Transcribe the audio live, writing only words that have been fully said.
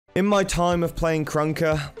In my time of playing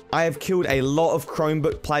Krunker, I have killed a lot of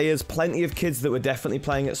Chromebook players, plenty of kids that were definitely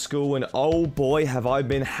playing at school, and oh boy have I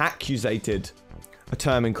been hackusated. A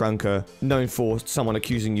term in Krunker known for someone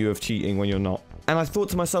accusing you of cheating when you're not. And I thought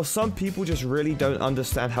to myself, some people just really don't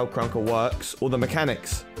understand how Krunker works or the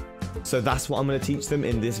mechanics. So that's what I'm going to teach them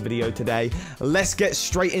in this video today. Let's get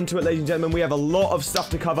straight into it, ladies and gentlemen. We have a lot of stuff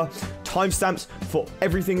to cover. Timestamps for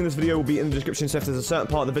everything in this video will be in the description. So if there's a certain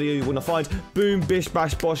part of the video you want to find, boom, bish,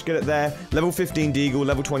 bash, bosh, get it there. Level 15 Deagle,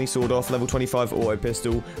 level 20 Sword Off, level 25 Auto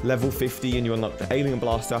Pistol, level 50 and you unlock the Alien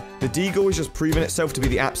Blaster. The Deagle has just proven itself to be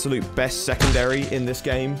the absolute best secondary in this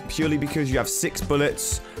game, purely because you have 6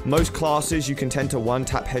 bullets. Most classes you can tend to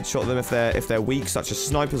one-tap headshot them if they're weak, such as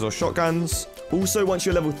snipers or shotguns. Also, once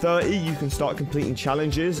you're level 30, you can start completing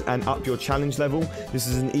challenges and up your challenge level. This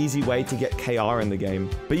is an easy way to get KR in the game.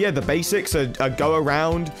 But yeah, the basics are go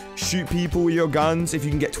around, shoot people with your guns. If you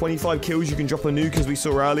can get 25 kills, you can drop a nuke, as we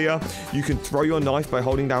saw earlier. You can throw your knife by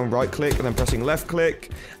holding down right click and then pressing left click.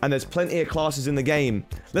 And there's plenty of classes in the game.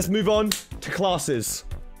 Let's move on to classes.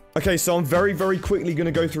 Okay, so I'm very, very quickly going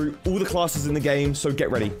to go through all the classes in the game, so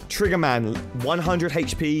get ready. Triggerman, 100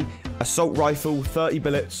 HP, Assault Rifle, 30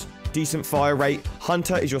 bullets, decent fire rate.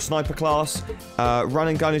 Hunter is your sniper class. Run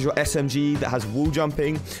and Gun is your SMG that has wall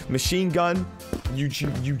jumping. Machine Gun, you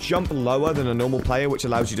jump lower than a normal player, which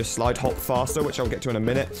allows you to slide hop faster, which I'll get to in a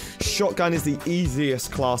minute. Shotgun is the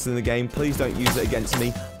easiest class in the game. Please don't use it against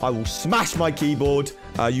me. I will smash my keyboard.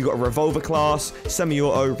 You got a revolver class,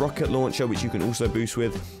 semi-auto, rocket launcher, which you can also boost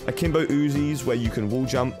with. Akimbo Uzis, where you can wall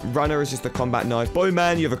jump. Runner is just a combat knife.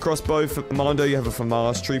 Bowman, you have a crossbow. For Commando, you have a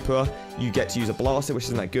FAMAS. Trooper, you get to use a blaster, which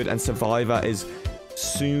isn't that good. And Survivor is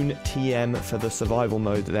soon TM for the survival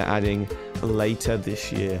mode that they're adding later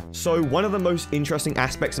this year. So one of the most interesting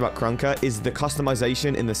aspects about Krunker is the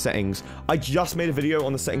customization in the settings. I just made a video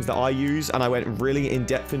on the settings that I use and I went really in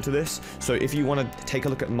depth into this. So if you want to take a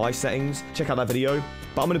look at my settings, check out that video.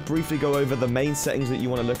 But I'm going to briefly go over the main settings that you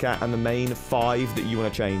want to look at and the main 5 that you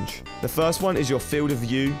want to change. The first one is your field of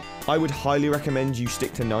view. I would highly recommend you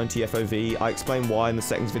stick to 90 FOV. I explain why in the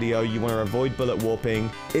settings video. You want to avoid bullet warping.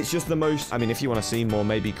 It's just the most, I mean, if you want to see more,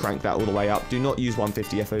 maybe crank that all the way up. Do not use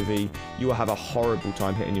 150 FOV. You will have a horrible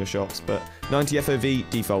time hitting your shots, but 90 FOV,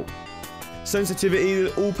 default.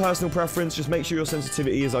 Sensitivity, all personal preference. Just make sure your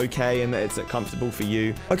sensitivity is okay and that it's comfortable for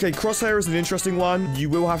you. Okay, crosshair is an interesting one. You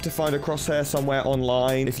will have to find a crosshair somewhere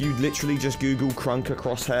online. If you literally just Google Krunker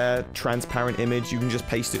crosshair transparent image, you can just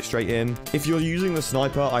paste it straight in. If you're using the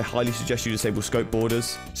sniper, I highly suggest you disable scope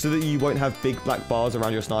borders so that you won't have big black bars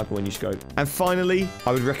around your sniper when you scope. And finally,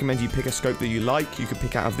 I would recommend you pick a scope that you like. You could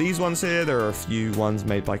pick out of these ones here. There are a few ones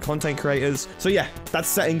made by content creators. So yeah, that's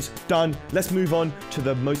settings done. Let's move on to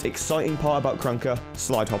the most exciting part about Krunker,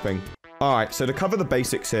 slide hopping. Alright, so to cover the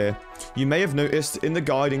basics here, you may have noticed in the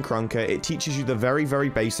guide in Krunker, it teaches you the very, very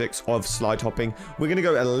basics of slide hopping. We're going to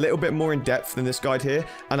go a little bit more in depth than this guide here,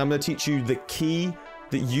 and I'm going to teach you the key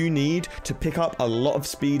that you need to pick up a lot of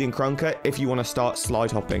speed in Krunker if you want to start slide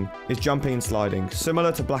hopping. Is jumping and sliding.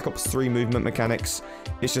 Similar to Black Ops 3 movement mechanics,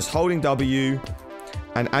 it's just holding W,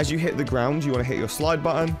 and as you hit the ground, you want to hit your slide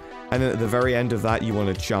button. And then at the very end of that, you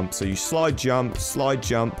want to jump. So you slide, jump, slide,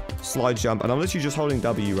 jump, slide, jump. And I'm literally just holding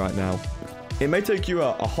W right now. It may take you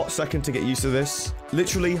a hot second to get used to this.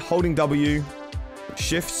 Literally holding W,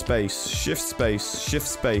 shift space, shift space, shift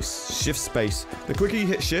space, shift space. The quicker you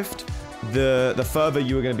hit shift, the further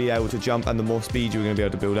you are going to be able to jump and the more speed you're going to be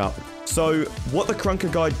able to build up. So what the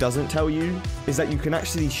Krunker guide doesn't tell you is that you can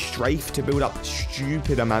actually strafe to build up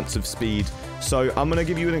stupid amounts of speed. So I'm going to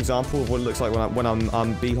give you an example of what it looks like when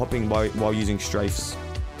I'm B-hopping while using strafes.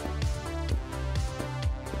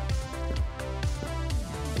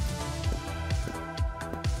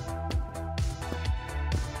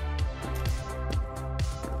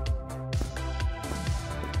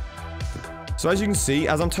 So as you can see,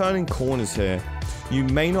 as I'm turning corners here, you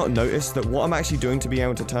may not notice that what I'm actually doing to be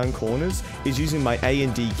able to turn corners is using my A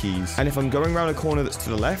and D keys. And if I'm going around a corner that's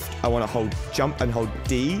to the left, I want to hold jump and hold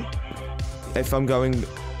D. If I'm going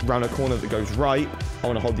around a corner that goes right, I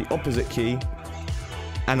want to hold the opposite key.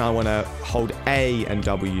 And I want to hold A and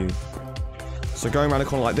W. So going around a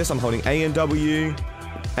corner like this, I'm holding A and W,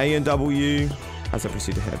 as I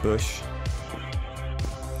proceed to hit a bush.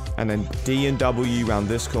 And then D and W around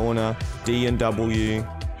this corner, D and W.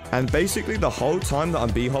 And basically the whole time that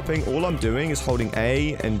I'm B-hopping, all I'm doing is holding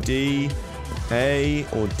A and D, A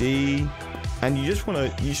or D. And you just want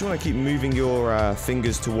to keep moving your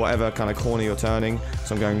fingers to whatever kind of corner you're turning.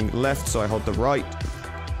 So I'm going left, so I hold the right.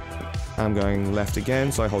 And I'm going left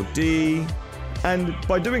again, so I hold D, And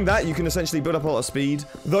by doing that, you can essentially build up a lot of speed.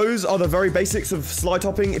 Those are the very basics of slide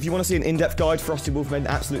hopping. If you want to see an in-depth guide, Frosty Wolf made an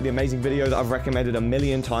absolutely amazing video that I've recommended a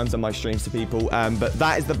million times on my streams to people. But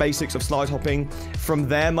that is the basics of slide hopping. From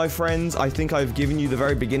there, my friends, I think I've given you the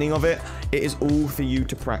very beginning of it. It is all for you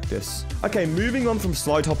to practice. Okay, moving on from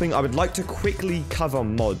slide hopping, I would like to quickly cover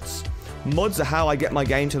mods. Mods are how I get my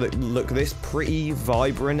game to look this pretty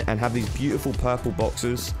vibrant and have these beautiful purple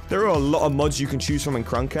boxes. There are a lot of mods you can choose from in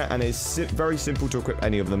Krunker, and it's very simple to equip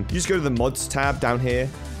any of them. You just go to the mods tab down here.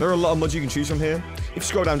 There are a lot of mods you can choose from here. If you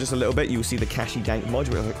scroll down just a little bit, you'll see the Kashy Dank mod,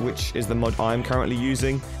 which is the mod I'm currently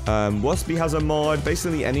using. Waspy has a mod.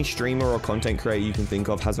 Basically, any streamer or content creator you can think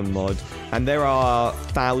of has a mod. And there are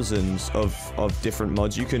thousands of different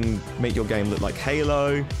mods. You can make your game look like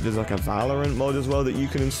Halo. There's like a Valorant mod as well that you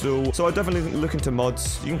can install. So I definitely look into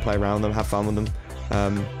mods. You can play around them, have fun with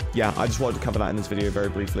them. Yeah, I just wanted to cover that in this video very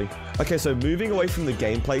briefly. Okay, so moving away from the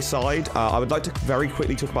gameplay side, I would like to very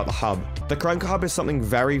quickly talk about the hub. The Krunker hub is something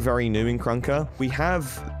very, very new in Krunker. We have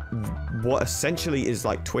what essentially is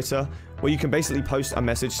like Twitter, where you can basically post a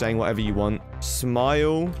message saying whatever you want.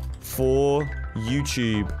 Smile for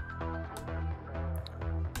YouTube.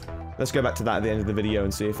 Let's go back to that at the end of the video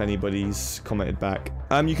and see if anybody's commented back.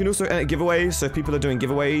 You can also enter giveaways, so if people are doing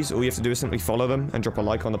giveaways, all you have to do is simply follow them and drop a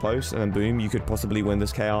like on the post, and then boom, you could possibly win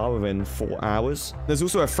this KR within 4 hours. There's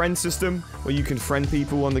also a friend system where you can friend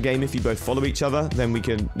people on the game if you both follow each other, then you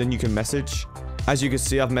can message. As you can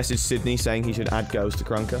see, I've messaged Sydney saying he should add girls to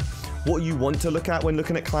Krunker. What you want to look at when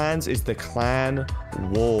looking at clans is the clan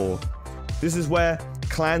war. This is where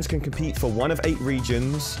clans can compete for one of 8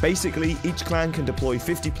 regions. Basically, each clan can deploy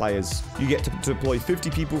 50 players. You get to deploy 50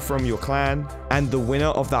 people from your clan, and the winner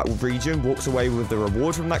of that region walks away with the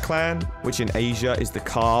reward from that clan, which in Asia is the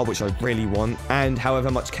car, which I really want, and however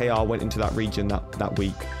much KR went into that region that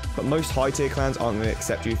week. But most high-tier clans aren't going to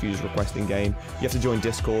accept you if you just request in-game. You have to join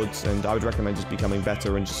Discords, and I would recommend just becoming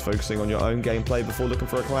better and just focusing on your own gameplay before looking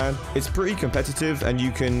for a clan. It's pretty competitive, and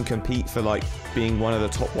you can compete for like being one of the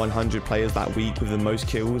top 100 players that week with the most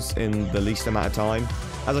kills in the least amount of time.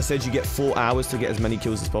 As I said, you get 4 hours to get as many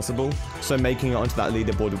kills as possible, so making it onto that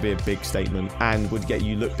leaderboard would be a big statement and would get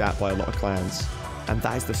you looked at by a lot of clans. And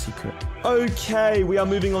that is the secret. Okay, we are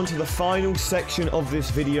moving on to the final section of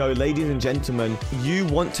this video. Ladies and gentlemen, you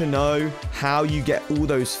want to know how you get all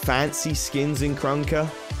those fancy skins in Krunker?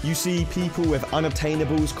 You see people with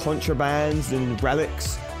unobtainables, contrabands, and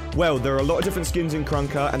relics. Well, there are a lot of different skins in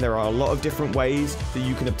Krunker, and there are a lot of different ways that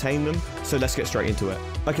you can obtain them, so let's get straight into it.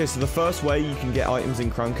 Okay, so the first way you can get items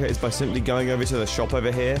in Krunker is by simply going over to the shop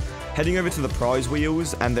over here, heading over to the prize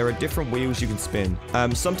wheels, and there are different wheels you can spin.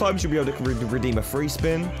 Sometimes you'll be able to redeem a free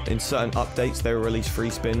spin. In certain updates, they will release free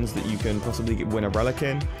spins that you can possibly win a relic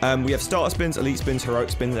in. We have starter spins, elite spins, heroic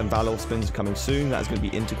spins, and valor spins coming soon. That is going to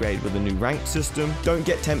be integrated with the new rank system. Don't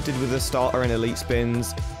get tempted with the starter and elite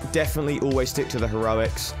spins. Definitely always stick to the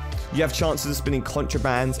heroics. You have chances of spinning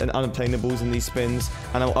contrabands and unobtainables in these spins,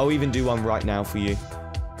 and I'll even do one right now for you.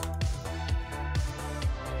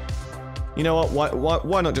 You know what?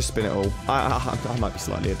 Why not just spin it all? I might be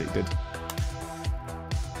slightly addicted.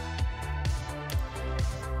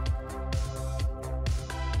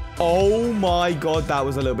 Oh my god, that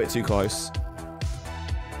was a little bit too close.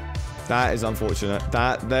 That is unfortunate.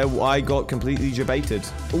 I got completely debated.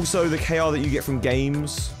 Also, the KR that you get from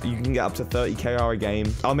games, you can get up to 30 KR a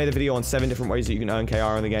game. I made a video on 7 different ways that you can earn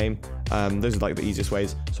KR in the game. Those are like the easiest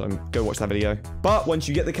ways, so go watch that video. But once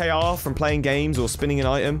you get the KR from playing games or spinning an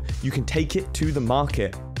item, you can take it to the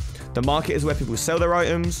market. The market is where people sell their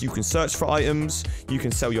items. You can search for items. You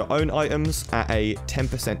can sell your own items at a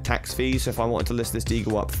 10% tax fee. So if I wanted to list this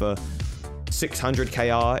deagle up for 600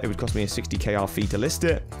 KR, it would cost me a 60 KR fee to list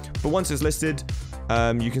it. But once it's listed,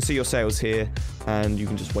 you can see your sales here, and you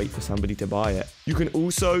can just wait for somebody to buy it. You can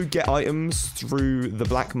also get items through the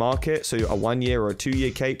black market, so a 1-year or a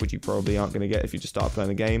 2-year cape, which you probably aren't going to get if you just start playing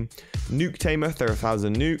the game. Nuke Tamer, there are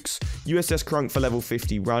 1,000 nukes. USS Krunk for level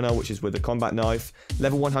 50 runner, which is with a combat knife.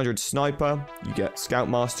 Level 100 sniper, you get scout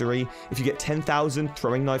mastery. If you get 10,000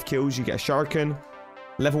 throwing knife kills, you get a shuriken.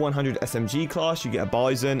 Level 100 SMG class, you get a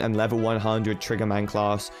Bison, and level 100 Triggerman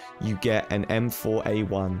class, you get an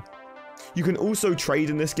M4A1. You can also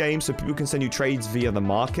trade in this game, so people can send you trades via the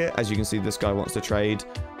market. As you can see, this guy wants to trade.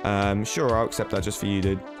 Sure, I'll accept that just for you,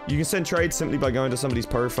 dude. You can send trades simply by going to somebody's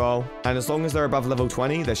profile, and as long as they're above level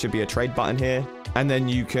 20, there should be a trade button here, and then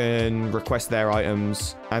you can request their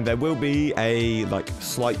items, and there will be a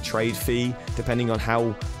slight trade fee depending on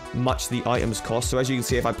how much the items cost. So as you can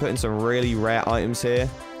see, if I put in some really rare items here,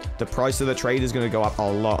 the price of the trade is going to go up a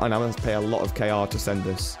lot, and I'm going to pay a lot of KR to send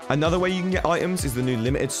this. Another way you can get items is the new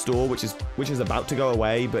limited store, which is about to go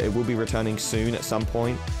away, but it will be returning soon at some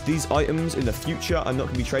point. These items in the future are not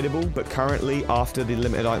going to be tradable, but currently, after the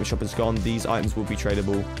limited item shop is gone, these items will be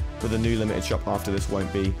tradable. But the new limited shop after this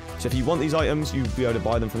won't be. So if you want these items, you'll be able to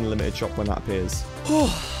buy them from the limited shop when that appears. I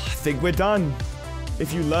think we're done.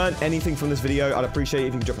 If you learned anything from this video, I'd appreciate it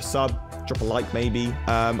if you could drop a sub, drop a like maybe.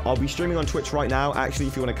 I'll be streaming on Twitch right now. Actually,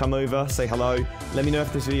 if you want to come over, say hello. Let me know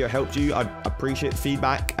if this video helped you. I'd appreciate the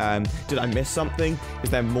feedback. Did I miss something?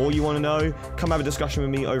 Is there more you want to know? Come have a discussion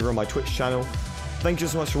with me over on my Twitch channel. Thank you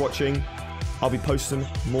so much for watching. I'll be posting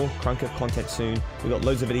more Krunker content soon. We've got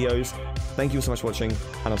loads of videos. Thank you so much for watching,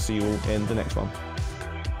 and I'll see you all in the next one.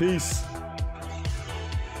 Peace.